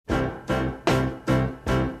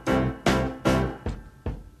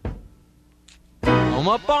Come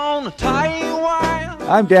up on the tie wire.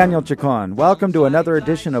 I'm Daniel Chacon. Welcome to another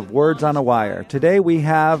edition of Words on a Wire. Today we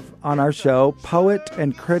have on our show poet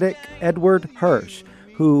and critic Edward Hirsch,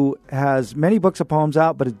 who has many books of poems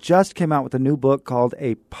out, but it just came out with a new book called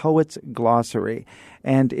A Poet's Glossary.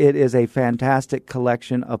 And it is a fantastic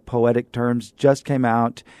collection of poetic terms, just came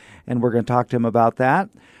out, and we're going to talk to him about that.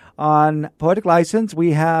 On Poetic License,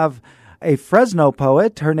 we have a Fresno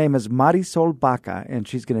poet. Her name is Marisol Baca, and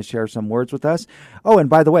she's going to share some words with us. Oh, and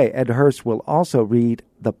by the way, Ed Hirsch will also read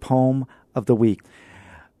the poem of the week.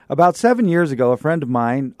 About 7 years ago, a friend of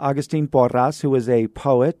mine, Agustin Porras, who is a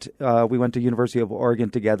poet, we went to University of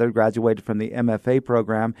Oregon together, graduated from the MFA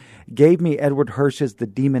program, gave me Edward Hirsch's The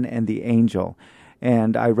Demon and the Angel.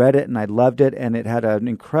 And I read it and I loved it, and it had an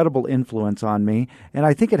incredible influence on me. And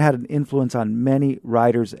I think it had an influence on many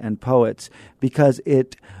writers and poets because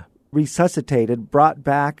it resuscitated, brought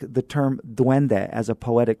back the term duende as a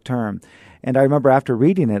poetic term. And I remember after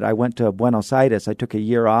reading it, I went to Buenos Aires. I took a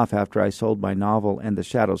year off after I sold my novel And the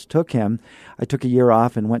Shadows Took Him. I took a year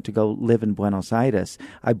off and went to go live in Buenos Aires.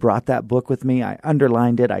 I brought that book with me. I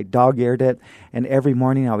underlined it. I dog-eared it. And every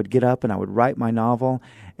morning I would get up and I would write my novel.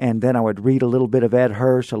 And then I would read a little bit of Ed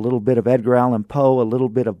Hirsch, a little bit of Edgar Allan Poe, a little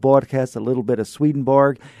bit of Borges, a little bit of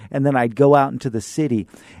Swedenborg. And then I'd go out into the city.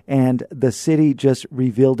 And the city just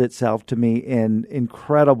revealed itself to me in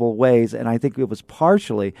incredible ways. And I think it was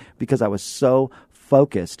partially because I was so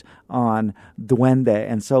focused on Duende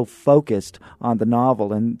and so focused on the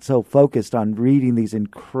novel and so focused on reading these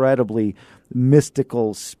incredibly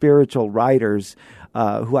mystical, spiritual writers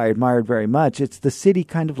who I admired very much. It's the city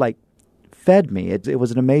kind of like fed me. It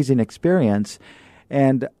was an amazing experience.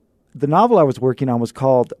 And the novel I was working on was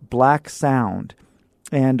called Black Sound.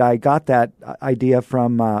 And I got that idea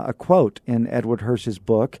from a quote in Edward Hirsch's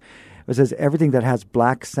book. It says, everything that has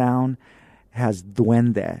black sound has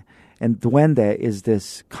duende. And duende is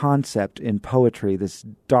this concept in poetry, this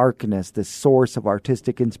darkness, this source of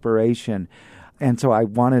artistic inspiration. And so I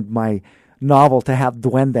wanted my novel to have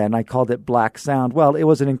duende, and I called it Black Sound. Well, it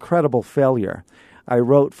was an incredible failure. I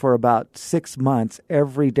wrote for about 6 months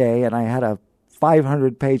every day, and I had a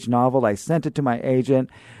 500-page novel. I sent it to my agent.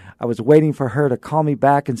 I was waiting for her to call me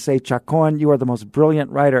back and say, Chacon, you are the most brilliant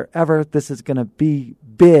writer ever. This is going to be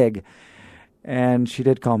big. And she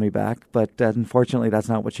did call me back, but unfortunately that's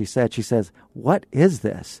not what she said. She says, what is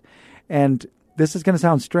this? And this is going to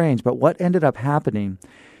sound strange, but what ended up happening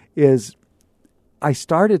is I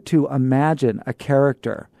started to imagine a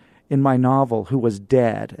character in my novel who was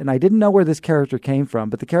dead. And I didn't know where this character came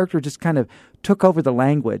from, but the character just kind of took over the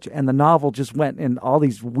language, and the novel just went in all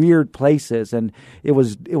these weird places, and it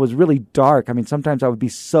was really dark. I mean, sometimes I would be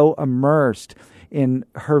so immersed in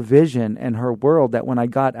her vision and her world that when I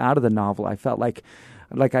got out of the novel, I felt like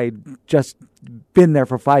I'd just been there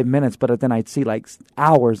for 5 minutes, but then I'd see like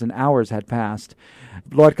hours and hours had passed.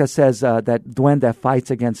 Lorca says that duende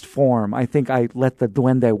fights against form. I think I let the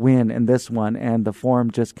duende win in this one, and the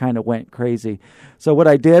form just kind of went crazy. So what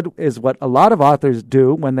I did is what a lot of authors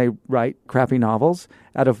do when they write crappy novels.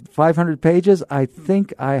 Out of 500 pages, I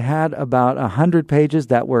think I had about 100 pages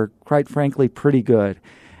that were, quite frankly, pretty good.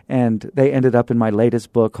 And they ended up in my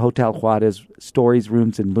latest book, Hotel Juarez, Stories,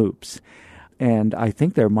 Rooms, and Loops. And I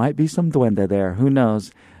think there might be some duende there. Who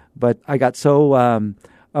knows? But I got so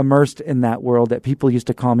immersed in that world that people used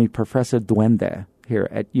to call me Professor Duende here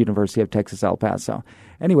at University of Texas, El Paso.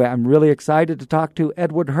 Anyway, I'm really excited to talk to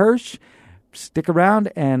Edward Hirsch. Stick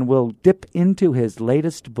around and we'll dip into his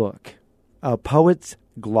latest book, A Poet's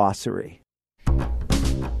Glossary.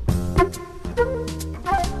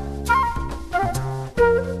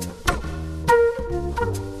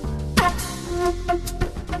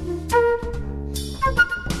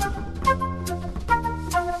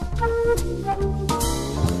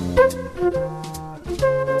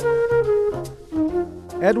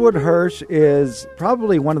 Edward Hirsch is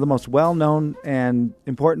probably one of the most well-known and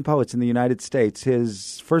important poets in the United States.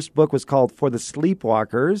 His first book was called For the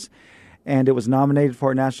Sleepwalkers, and it was nominated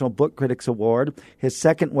for a National Book Critics Award. His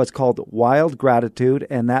second was called Wild Gratitude,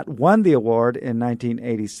 and that won the award in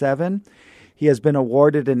 1987. He has been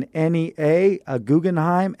awarded an NEA, a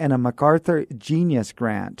Guggenheim, and a MacArthur Genius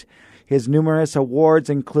Grant. His numerous awards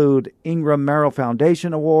include Ingram Merrill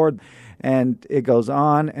Foundation Award, and it goes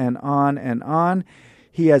on and on and on.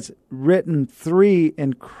 He has written 3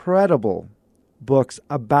 incredible books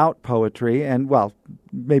about poetry, and, well,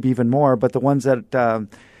 maybe even more, but the ones that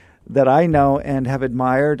I know and have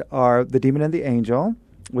admired are The Demon and the Angel,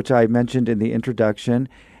 which I mentioned in the introduction,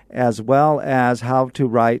 as well as How to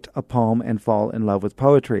Write a Poem and Fall in Love with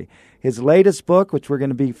Poetry. His latest book, which we're going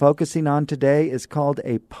to be focusing on today, is called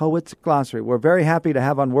A Poet's Glossary. We're very happy to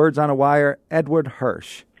have on Words on a Wire Edward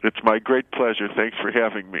Hirsch. It's my great pleasure. Thanks for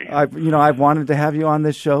having me. I've wanted to have you on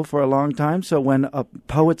this show for a long time, so when A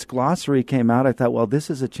Poet's Glossary came out, I thought, well, this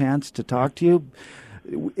is a chance to talk to you.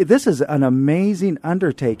 This is an amazing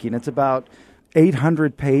undertaking. It's about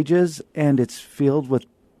 800 pages, and it's filled with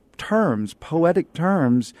terms, poetic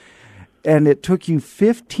terms, and it took you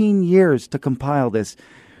 15 years to compile this.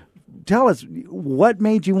 Tell us, what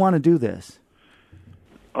made you want to do this?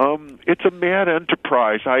 It's a mad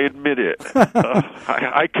enterprise, I admit it.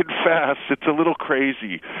 I confess, it's a little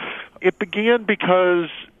crazy. It began because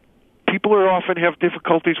people often have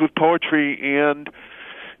difficulties with poetry, and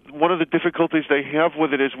one of the difficulties they have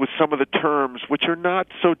with it is with some of the terms, which are not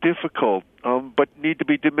so difficult, but need to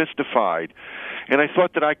be demystified. And I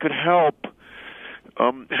thought that I could help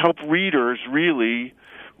readers, really,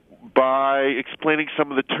 by explaining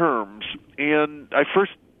some of the terms. And I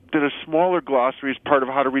first did a smaller glossary as part of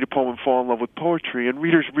How to Read a Poem and Fall in Love with Poetry, and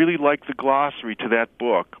readers really liked the glossary to that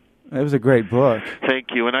book. It was a great book. Thank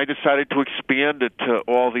you. And I decided to expand it to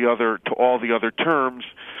all the other terms,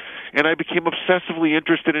 and I became obsessively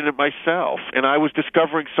interested in it myself. And I was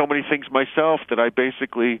discovering so many things myself that I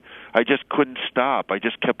just couldn't stop. I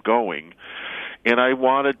just kept going. And I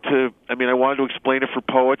wanted to explain it for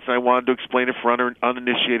poets, and I wanted to explain it for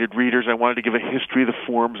uninitiated readers. I wanted to give a history of the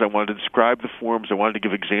forms. I wanted to describe the forms. I wanted to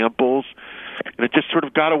give examples. And it just sort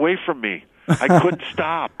of got away from me. I couldn't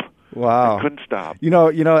stop. Wow. I couldn't stop.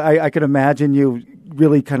 I could imagine you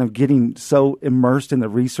really kind of getting so immersed in the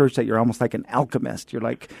research that you're almost like an alchemist. You're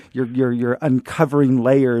like you're uncovering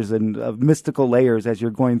layers and mystical layers as you're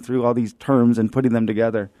going through all these terms and putting them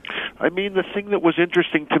together. I mean, the thing that was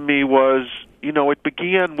interesting to me was, it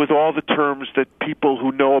began with all the terms that people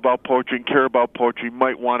who know about poetry and care about poetry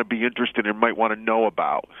might want to be interested in, might want to know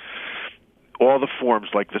about. All the forms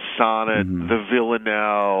like the sonnet, the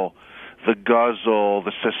villanelle, the ghazal,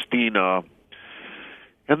 the sestina,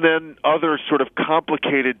 and then other sort of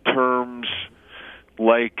complicated terms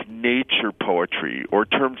like nature poetry, or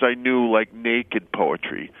terms I knew like naked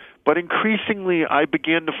poetry. But increasingly, I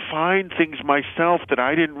began to find things myself that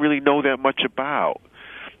I didn't really know that much about.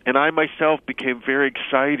 And I myself became very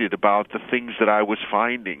excited about the things that I was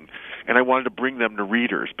finding, and I wanted to bring them to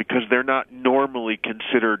readers because they're not normally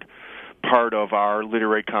considered part of our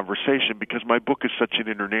literary conversation because my book is such an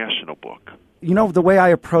international book. The way I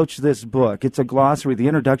approach this book, it's a glossary. The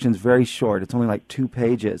introduction is very short. It's only like 2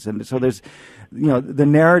 pages. And so there's, the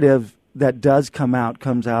narrative that does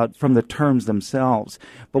comes out from the terms themselves.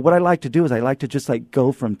 But what I like to do is I like to just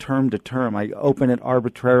go from term to term. I open it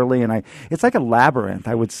arbitrarily, and it's like a labyrinth,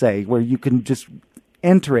 I would say, where you can just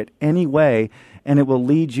enter it any way, and it will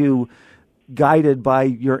lead you guided by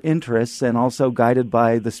your interests and also guided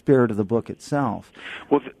by the spirit of the book itself.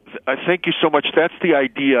 Well, I thank you so much. That's the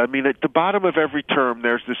idea. I mean, at the bottom of every term,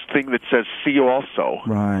 there's this thing that says "see also."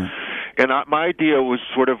 Right. And my idea was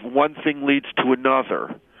sort of one thing leads to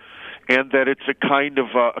another, and that it's a kind of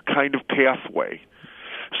pathway.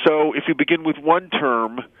 So if you begin with one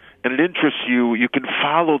term and it interests you, you can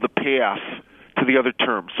follow the path to the other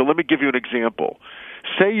terms. So let me give you an example.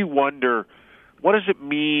 Say you wonder, what does it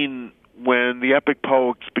mean when the epic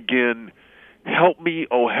poets begin, "Help me,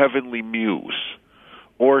 O heavenly muse,"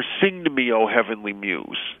 or "Sing to me, O heavenly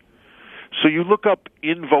muse"? So you look up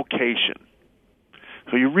invocation.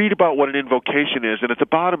 So you read about what an invocation is, and at the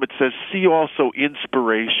bottom it says, "See also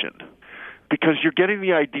inspiration." Because you're getting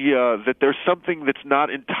the idea that there's something that's not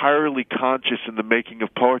entirely conscious in the making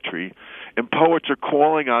of poetry, and poets are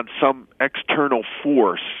calling on some external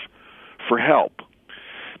force for help.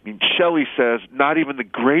 I mean, Shelley says, not even the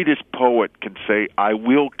greatest poet can say, "I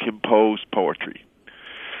will compose poetry,"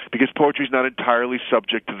 because poetry is not entirely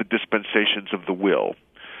subject to the dispensations of the will.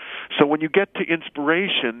 So when you get to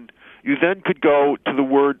inspiration, you then could go to the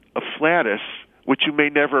word afflatus, which you may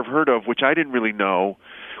never have heard of, which I didn't really know,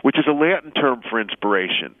 which is a Latin term for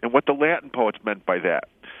inspiration, and what the Latin poets meant by that.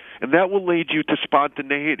 And that will lead you to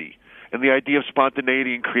spontaneity, and the idea of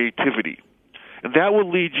spontaneity and creativity. And that will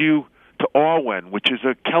lead you to awen, which is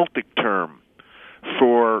a Celtic term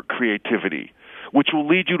for creativity, which will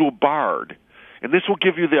lead you to a bard. And this will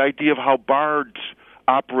give you the idea of how bards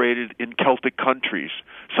operated in Celtic countries,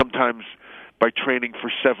 sometimes by training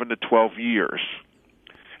for 7 to 12 years.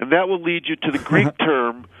 And that will lead you to the Greek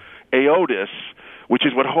term aotis, which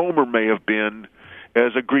is what Homer may have been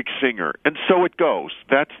as a Greek singer. And so it goes.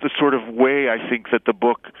 That's the sort of way I think that the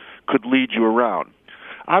book could lead you around.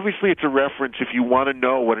 Obviously, it's a reference if you want to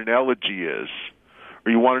know what an elegy is,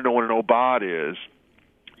 or you want to know what an obad is,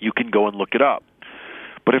 you can go and look it up.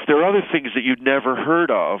 But if there are other things that you'd never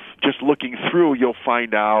heard of, just looking through, you'll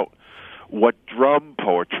find out what drum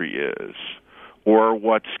poetry is, or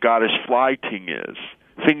what Scottish flyting is,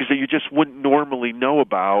 things that you just wouldn't normally know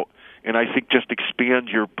about, and I think just expand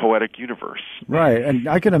your poetic universe. Right, and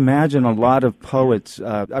I can imagine a lot of poets.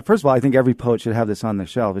 First of all, I think every poet should have this on the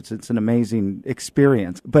shelf. It's an amazing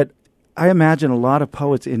experience. But I imagine a lot of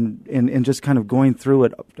poets in just kind of going through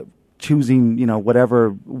it, choosing, whatever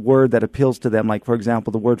word that appeals to them. Like, for example,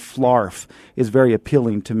 the word flarf is very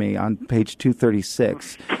appealing to me on page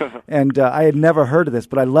 236. And I had never heard of this,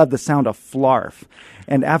 but I love the sound of flarf.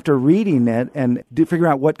 And after reading it and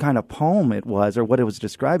figuring out what kind of poem it was or what it was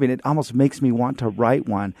describing, it almost makes me want to write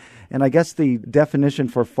one. And I guess the definition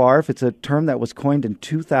for farf, it's a term that was coined in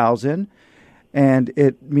 2000, and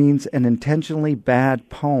it means an intentionally bad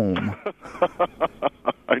poem.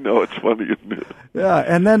 I know, it's funny, isn't it? Yeah,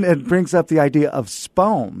 and then it brings up the idea of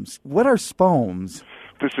spomes. What are spomes?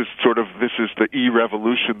 This is the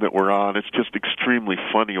e-revolution that we're on. It's just extremely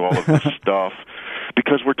funny, all of this stuff,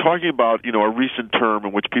 because we're talking about, a recent term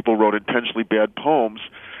in which people wrote intentionally bad poems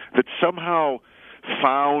that somehow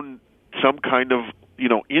found some kind of,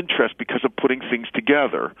 interest because of putting things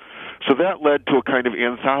together. So that led to a kind of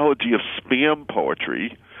anthology of spam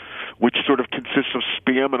poetry, which sort of consists of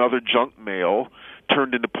spam and other junk mail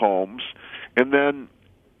turned into poems. And then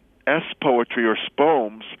S-poetry or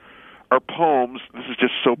spomes are poems, this is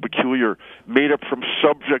just so peculiar, made up from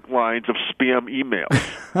subject lines of spam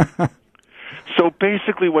emails. So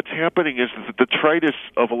basically what's happening is that the detritus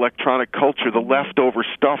of electronic culture, the leftover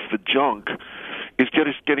stuff, the junk, is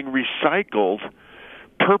just getting recycled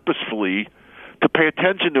purposefully to pay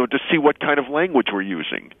attention to it, to see what kind of language we're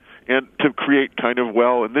using, and to create kind of,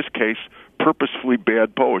 in this case, purposefully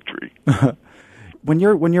bad poetry. When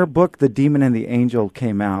your book, The Demon and the Angel,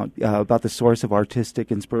 came out, about the source of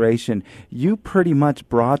artistic inspiration, you pretty much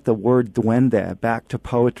brought the word duende back to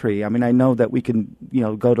poetry. I mean, I know that we can,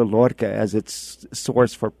 go to Lorca as its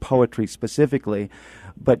source for poetry specifically,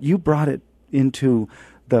 but you brought it into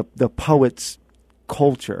the poet's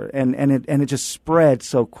culture, and it just spread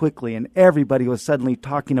so quickly, and everybody was suddenly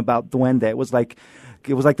talking about duende. It was like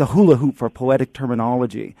the hula hoop for poetic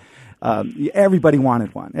terminology. Everybody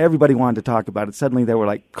wanted one. Everybody wanted to talk about it. Suddenly there were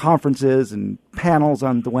like conferences and panels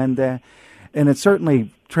on duende, and it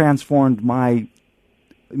certainly transformed my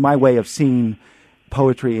way of seeing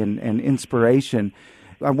poetry and inspiration.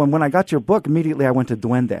 When I got your book, immediately I went to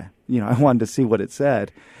duende. I wanted to see what it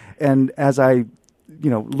said, and as I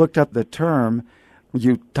looked up the term,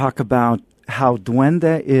 you talk about how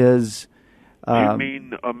duende is. You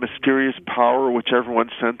mean a mysterious power which everyone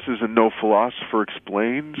senses and no philosopher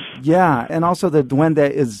explains? Yeah, and also the duende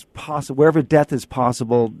is possible. Wherever death is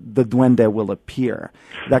possible, the duende will appear.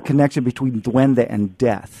 That connection between duende and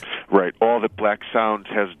death. Right. All that Black Sounds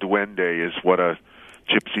has duende is what a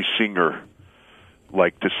gypsy singer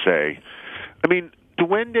liked to say. I mean,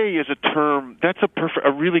 duende is a term that's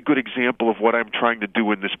a really good example of what I'm trying to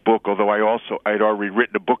do in this book. Although I'd already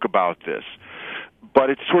written a book about this. But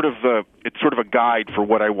it's sort of a guide for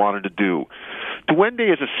what I wanted to do.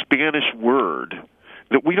 Duende is a Spanish word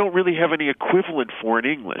that we don't really have any equivalent for in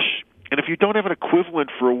English. And if you don't have an equivalent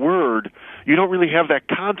for a word, you don't really have that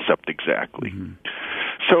concept exactly. Mm-hmm.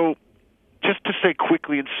 So, just to say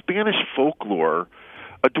quickly, in Spanish folklore,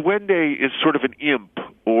 a duende is sort of an imp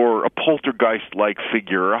or a poltergeist-like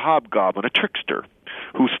figure, or a hobgoblin, a trickster,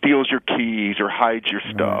 who steals your keys or hides your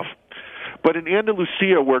stuff. But in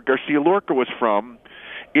Andalusia, where Garcia Lorca was from,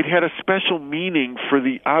 it had a special meaning for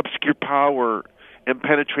the obscure power and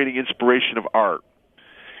penetrating inspiration of art.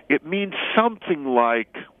 It means something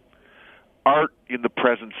like art in the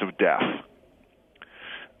presence of death.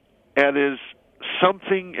 And is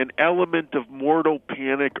something, an element of mortal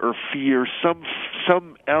panic or fear,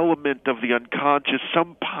 some element of the unconscious,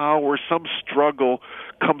 some power, some struggle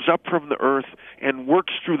comes up from the earth and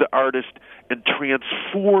works through the artist and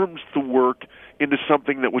transforms the work into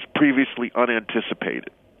something that was previously unanticipated.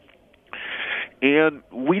 And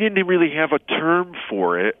we didn't really have a term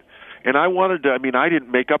for it. And I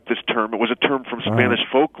didn't make up this term. It was a term from Spanish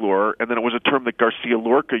folklore, and then it was a term that Garcia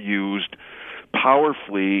Lorca used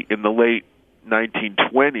powerfully in the late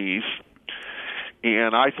 1920s.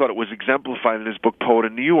 And I thought it was exemplified in his book, Poet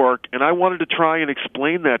in New York, and I wanted to try and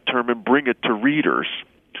explain that term and bring it to readers.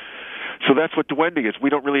 So that's what duende is. We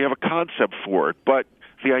don't really have a concept for it, but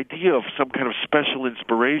the idea of some kind of special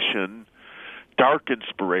inspiration, dark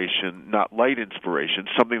inspiration, not light inspiration,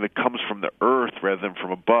 something that comes from the earth rather than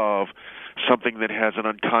from above, something that has an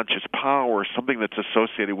unconscious power, something that's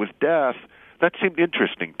associated with death, that seemed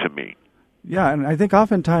interesting to me. Yeah, and I think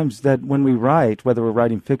oftentimes that when we write, whether we're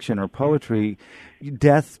writing fiction or poetry,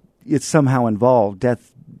 death is somehow involved.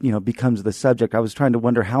 Death, becomes the subject. I was trying to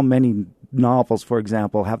wonder how many novels, for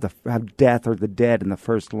example, have death or the dead in the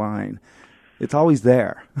first line. It's always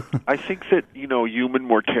there. I think that, human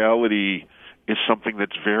mortality is something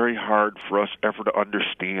that's very hard for us ever to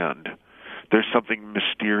understand. There's something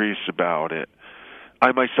mysterious about it.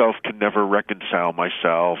 I myself can never reconcile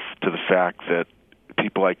myself to the fact that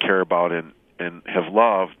people I care about and have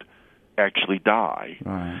loved actually die,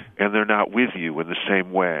 right, and they're not with you in the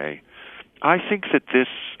same way. I think that this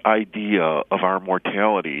idea of our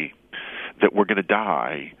mortality, that we're going to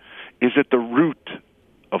die, is at the root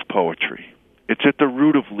of poetry. It's at the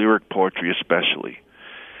root of lyric poetry especially.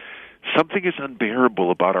 Something is unbearable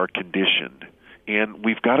about our condition, and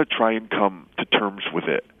we've got to try and come to terms with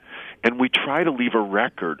it. And we try to leave a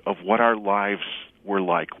record of what our lives were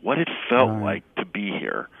like, what it felt like to be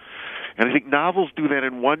here. And I think novels do that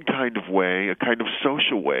in one kind of way, a kind of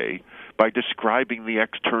social way, by describing the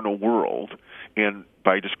external world and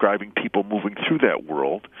by describing people moving through that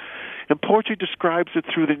world. And poetry describes it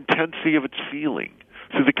through the intensity of its feeling,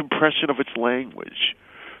 through the compression of its language,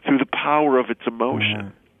 through the power of its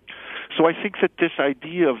emotion. So I think that this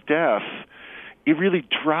idea of death, it really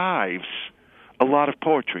drives a lot of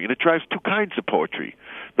poetry, and it drives two kinds of poetry: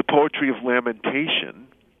 the poetry of lamentation,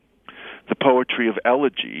 the poetry of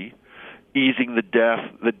elegy, easing the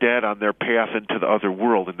dead on their path into the other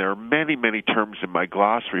world. And there are many, many terms in my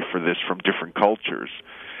glossary for this from different cultures: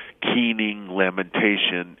 keening,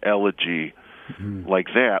 lamentation, elegy, like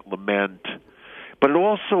that, lament. But it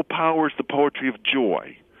also powers the poetry of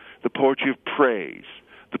joy, the poetry of praise,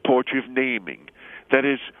 the poetry of naming. That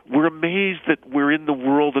is, we're amazed that we're in the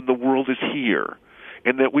world and the world is here,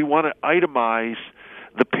 and that we want to itemize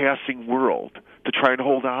the passing world to try and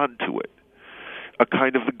hold on to it, a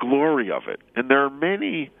kind of the glory of it. And there are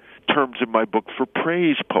many terms in my book for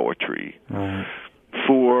praise poetry,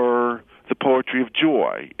 for the poetry of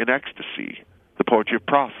joy and ecstasy, the poetry of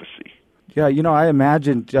prophecy. Yeah, I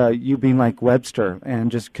imagined you being like Webster and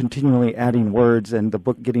just continually adding words and the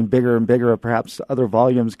book getting bigger and bigger, or perhaps other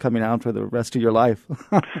volumes coming out for the rest of your life.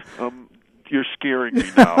 You're scaring me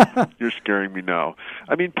now. You're scaring me now.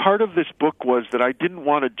 I mean, part of this book was that I didn't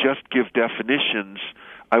want to just give definitions.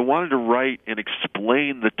 I wanted to write and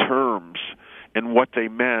explain the terms and what they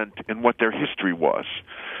meant and what their history was.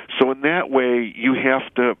 So in that way, you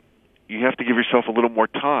have to give yourself a little more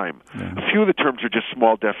time. Yeah. A few of the terms are just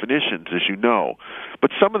small definitions, as you know,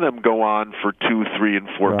 but some of them go on for 2, 3, and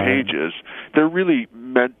 4 pages. They're really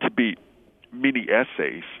meant to be mini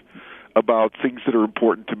essays about things that are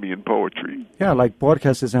important to me in poetry. Yeah, like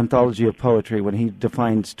Borges' Anthology of Poetry, when he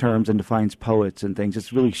defines terms and defines poets and things.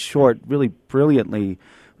 It's really short, really brilliantly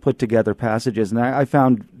put together passages. And I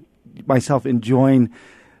found myself enjoying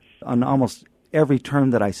on almost every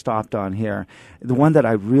term that I stopped on here. The one that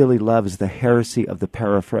I really love is the heresy of the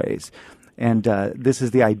paraphrase. And this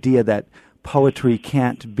is the idea that poetry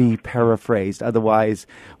can't be paraphrased. Otherwise,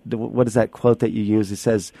 what is that quote that you use? It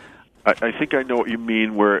says, I think I know what you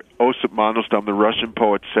mean, where Osip Mandelstam, the Russian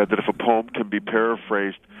poet, said that if a poem can be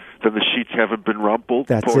paraphrased, then the sheets haven't been rumpled.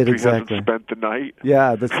 That's poetry it, exactly. Hasn't spent the night.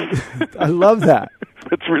 Yeah, I love that.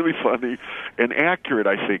 That's really funny and accurate,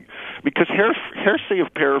 I think, because heresy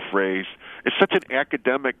of paraphrase is such an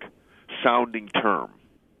academic-sounding term.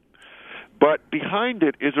 But behind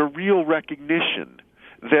it is a real recognition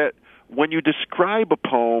that when you describe a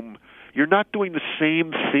poem, you're not doing the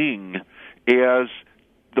same thing as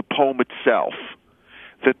the poem itself,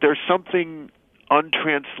 that there's something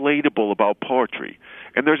untranslatable about poetry,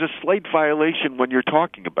 and there's a slight violation when you're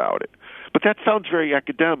talking about it. But that sounds very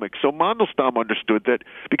academic. So Mandelstam understood that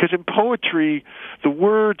because in poetry, the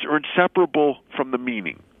words are inseparable from the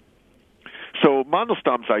meaning. So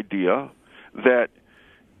Mandelstam's idea that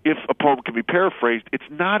if a poem can be paraphrased, it's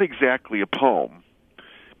not exactly a poem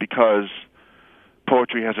because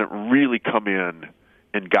poetry hasn't really come in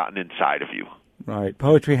and gotten inside of you. Right.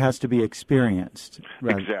 Poetry has to be experienced.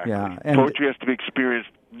 Right. Exactly. Yeah. Poetry has to be experienced,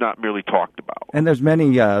 not merely talked about. And there's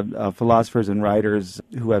many philosophers and writers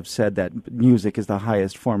who have said that music is the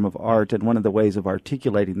highest form of art, and one of the ways of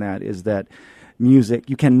articulating that is that music,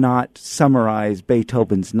 you cannot summarize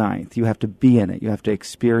Beethoven's Ninth. You have to be in it. You have to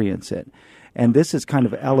experience it. And this is kind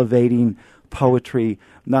of elevating poetry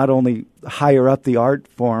not only higher up the art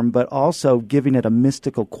form, but also giving it a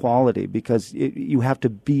mystical quality, because you have to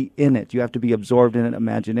be in it. You have to be absorbed in it,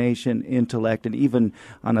 imagination, intellect, and even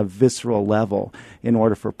on a visceral level in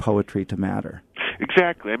order for poetry to matter.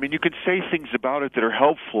 Exactly. I mean, you can say things about it that are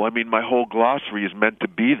helpful. I mean, my whole glossary is meant to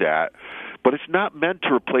be that, but it's not meant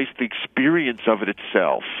to replace the experience of it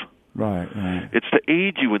itself. Right, right. It's to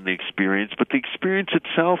aid you in the experience, but the experience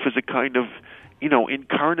itself is a kind of,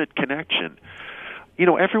 incarnate connection.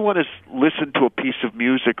 Everyone has listened to a piece of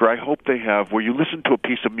music, or I hope they have, where you listen to a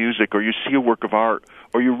piece of music, or you see a work of art,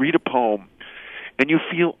 or you read a poem, and you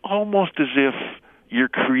feel almost as if you're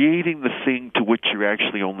creating the thing to which you're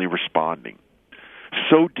actually only responding.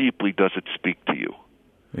 So deeply does it speak to you.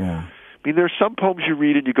 Yeah. I mean, there are some poems you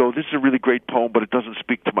read and you go, this is a really great poem, but it doesn't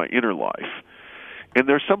speak to my inner life. And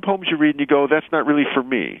there are some poems you read and you go, that's not really for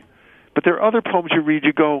me. But there are other poems you read,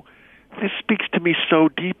 you go, this speaks to me so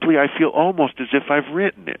deeply, I feel almost as if I've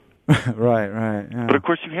written it. Right. Yeah. But of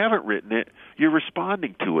course, you haven't written it, you're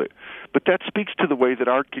responding to it. But that speaks to the way that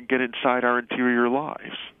art can get inside our interior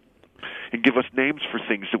lives and give us names for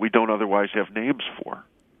things that we don't otherwise have names for.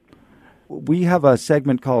 We have a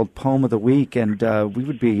segment called Poem of the Week, and we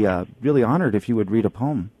would be really honored if you would read a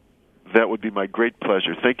poem. That would be my great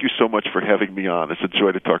pleasure. Thank you so much for having me on. It's a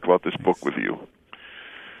joy to talk about this book with you.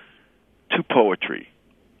 To poetry.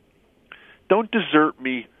 Don't desert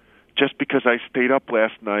me just because I stayed up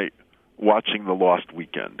last night watching The Lost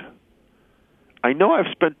Weekend. I know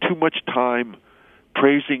I've spent too much time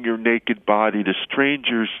praising your naked body to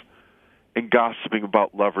strangers and gossiping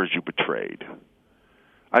about lovers you betrayed.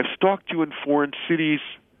 I've stalked you in foreign cities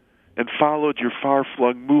and followed your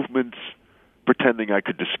far-flung movements, pretending I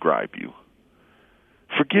could describe you.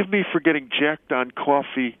 Forgive me for getting jacked on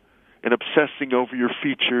coffee and obsessing over your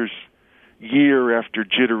features year after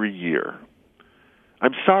jittery year.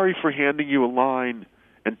 I'm sorry for handing you a line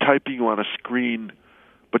and typing you on a screen,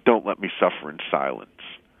 but don't let me suffer in silence.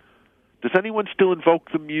 Does anyone still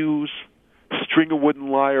invoke the muse, string a wooden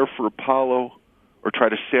lyre for Apollo, or try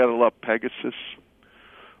to saddle up Pegasus?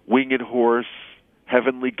 Winged horse,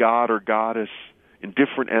 heavenly god or goddess,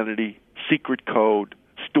 indifferent entity, secret code,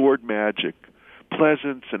 stored magic,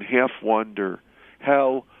 pleasance and half wonder.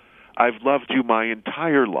 Hell, I've loved you my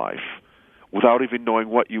entire life without even knowing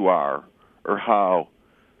what you are or how.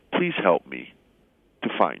 Please help me to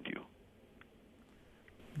find you.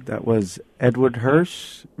 That was Edward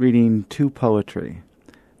Hirsch reading To Poetry.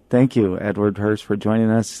 Thank you, Edward Hirsch, for joining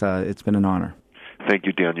us. It's been an honor. Thank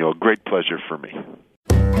you, Daniel. Great pleasure for me.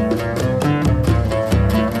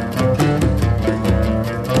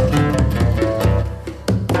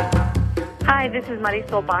 Hi, this is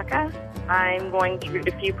Marisol Baca. I'm going to read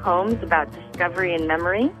a few poems about discovery and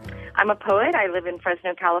memory. I'm a poet. I live in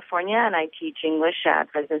Fresno, California, and I teach English at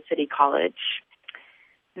Fresno City College.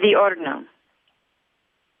 The Horno.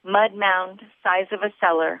 Mud mound, size of a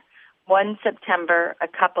cellar. 1 September, a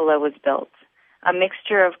cupola was built. A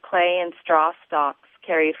mixture of clay and straw stalks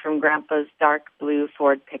carried from Grandpa's dark blue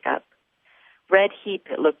Ford pickup. Red heap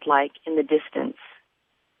it looked like in the distance.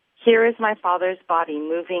 Here is my father's body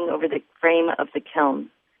moving over the frame of the kiln,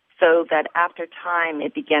 so that after time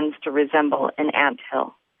it begins to resemble an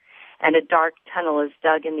anthill, and a dark tunnel is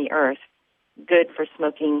dug in the earth, good for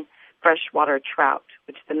smoking freshwater trout,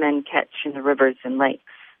 which the men catch in the rivers and lakes.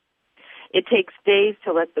 It takes days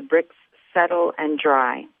to let the bricks settle and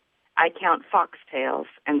dry. I count foxtails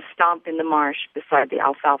and stomp in the marsh beside the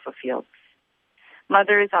alfalfa fields.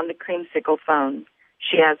 Mother is on the creamsicle phone.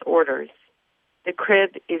 She has orders. The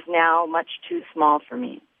crib is now much too small for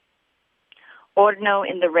me. Horno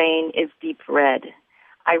in the rain is deep red.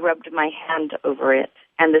 I rubbed my hand over it,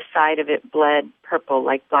 and the side of it bled purple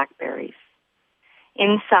like blackberries.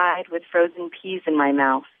 Inside, with frozen peas in my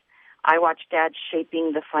mouth, I watch Dad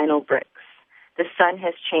shaping the final bricks. The sun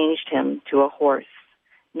has changed him to a horse.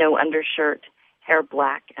 No undershirt, hair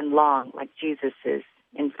black and long like Jesus's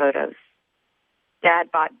in photos. Dad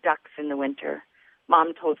bought ducks in the winter.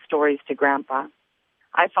 Mom told stories to Grandpa.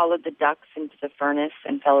 I followed the ducks into the furnace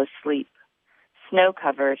and fell asleep.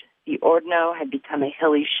 Snow-covered, the Horno had become a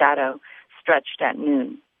hilly shadow stretched at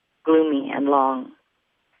noon, gloomy and long.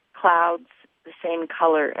 Clouds, the same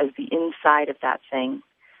color as the inside of that thing.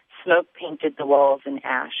 Smoke painted the walls in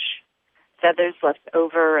ash. Feathers left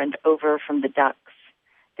over and over from the ducks.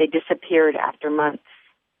 They disappeared after months.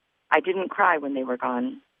 I didn't cry when they were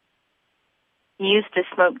gone. He used to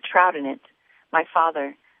smoke trout in it. My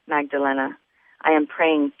father, Magdalena, I am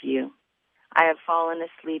praying for you. I have fallen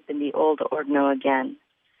asleep in the old Horno again.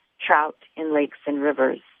 Trout in lakes and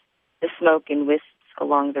rivers. The smoke in wisps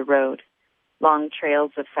along the road. Long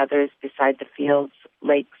trails of feathers beside the fields,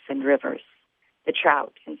 lakes, and rivers. The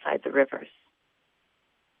trout inside the rivers.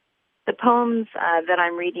 The poems that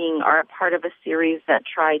I'm reading are a part of a series that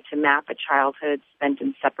tried to map a childhood spent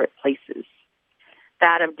in separate places.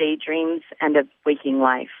 That of daydreams and of waking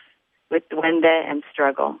life, with duende and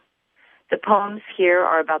struggle. The poems here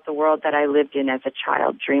are about the world that I lived in as a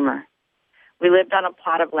child dreamer. We lived on a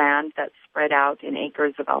plot of land that spread out in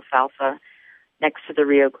acres of alfalfa next to the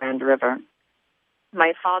Rio Grande River.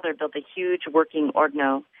 My father built a huge working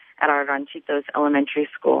horno at our Ranchitos elementary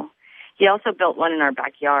school. He also built one in our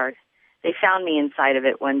backyard. They found me inside of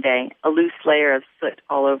it one day, a loose layer of soot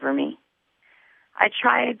all over me. I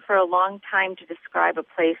tried for a long time to describe a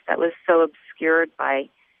place that was so obscured by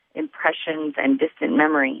impressions and distant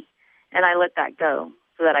memory, and I let that go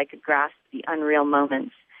so that I could grasp the unreal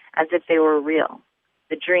moments as if they were real,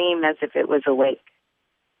 the dream as if it was awake.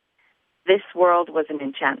 This world was an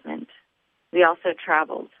enchantment. We also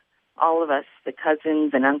traveled, all of us, the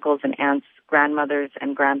cousins and uncles and aunts, grandmothers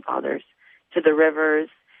and grandfathers, to the rivers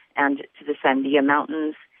and to the Sandia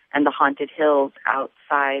Mountains and the haunted hills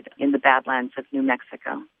outside in the Badlands of New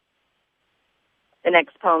Mexico. The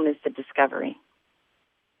next poem is The Discovery.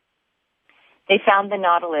 They found the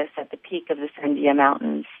Nautilus at the peak of the Sandia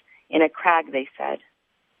Mountains. In a crag, they said.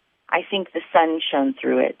 I think the sun shone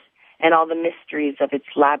through it, and all the mysteries of its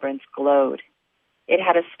labyrinth glowed. It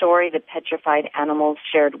had a story the petrified animals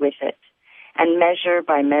shared with it, and measure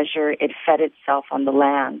by measure it fed itself on the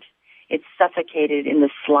land. It suffocated in the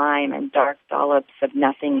slime and dark dollops of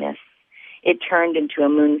nothingness. It turned into a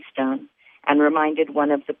moonstone and reminded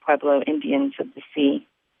one of the Pueblo Indians of the sea.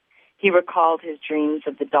 He recalled his dreams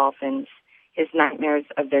of the dolphins, his nightmares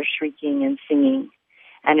of their shrieking and singing,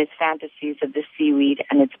 and his fantasies of the seaweed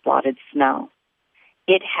and its blotted smell.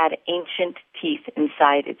 It had ancient teeth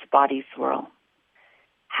inside its body swirl.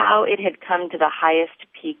 How it had come to the highest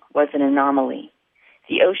peak was an anomaly.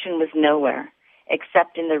 The ocean was nowhere,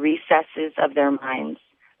 except in the recesses of their minds,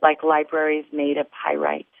 like libraries made of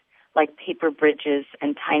pyrite, like paper bridges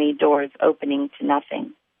and tiny doors opening to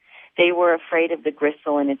nothing. They were afraid of the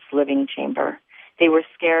gristle in its living chamber. They were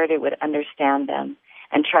scared it would understand them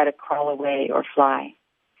and try to crawl away or fly.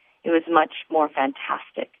 It was much more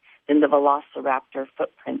fantastic than the velociraptor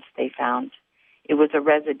footprints they found. It was a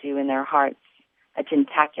residue in their hearts, a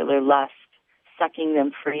tentacular lust, sucking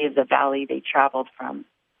them free of the valley they traveled from.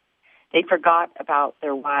 They forgot about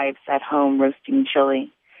their wives at home roasting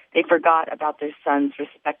chili. They forgot about their sons'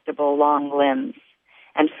 respectable long limbs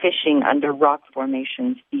and fishing under rock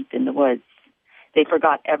formations deep in the woods. They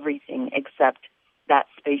forgot everything except that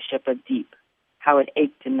spaceship of deep, how it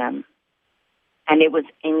ached in them. And it was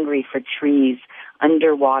angry for trees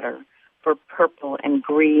underwater, for purple and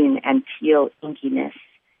green and teal inkiness.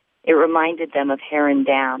 It reminded them of Heron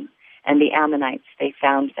Dam and the ammonites they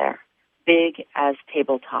found there, big as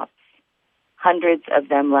tabletops, hundreds of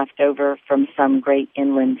them left over from some great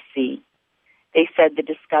inland sea. They said the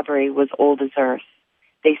Discovery was old as Earth.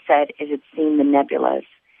 They said it had seen the nebulas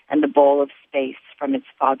and the bowl of space from its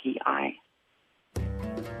foggy eye.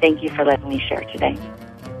 Thank you for letting me share today.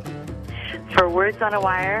 For Words on a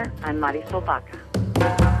Wire, I'm Marisol Baca.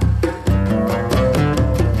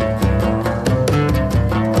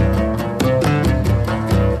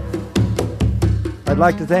 I'd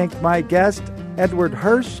like to thank my guest, Edward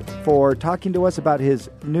Hirsch, for talking to us about his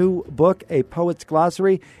new book, A Poet's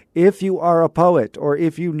Glossary. If you are a poet, or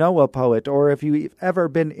if you know a poet, or if you've ever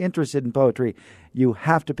been interested in poetry, you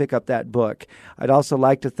have to pick up that book. I'd also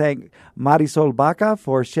like to thank Marisol Baca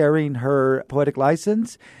for sharing her poetic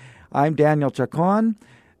license. I'm Daniel Chacon.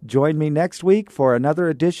 Join me next week for another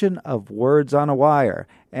edition of Words on a Wire.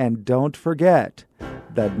 And don't forget,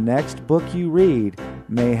 the next book you read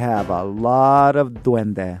may have a lot of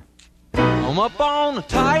duende. I'm up on a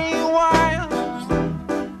tight wire.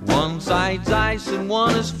 One side's ice and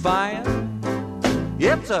one is fire.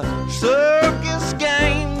 It's a circus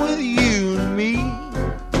game with you and me.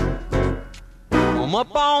 I'm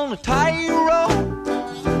up on a tightrope.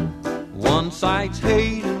 One side's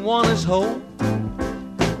hate and one is hope.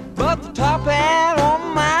 But the top hat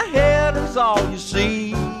on my head is all you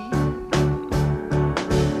see.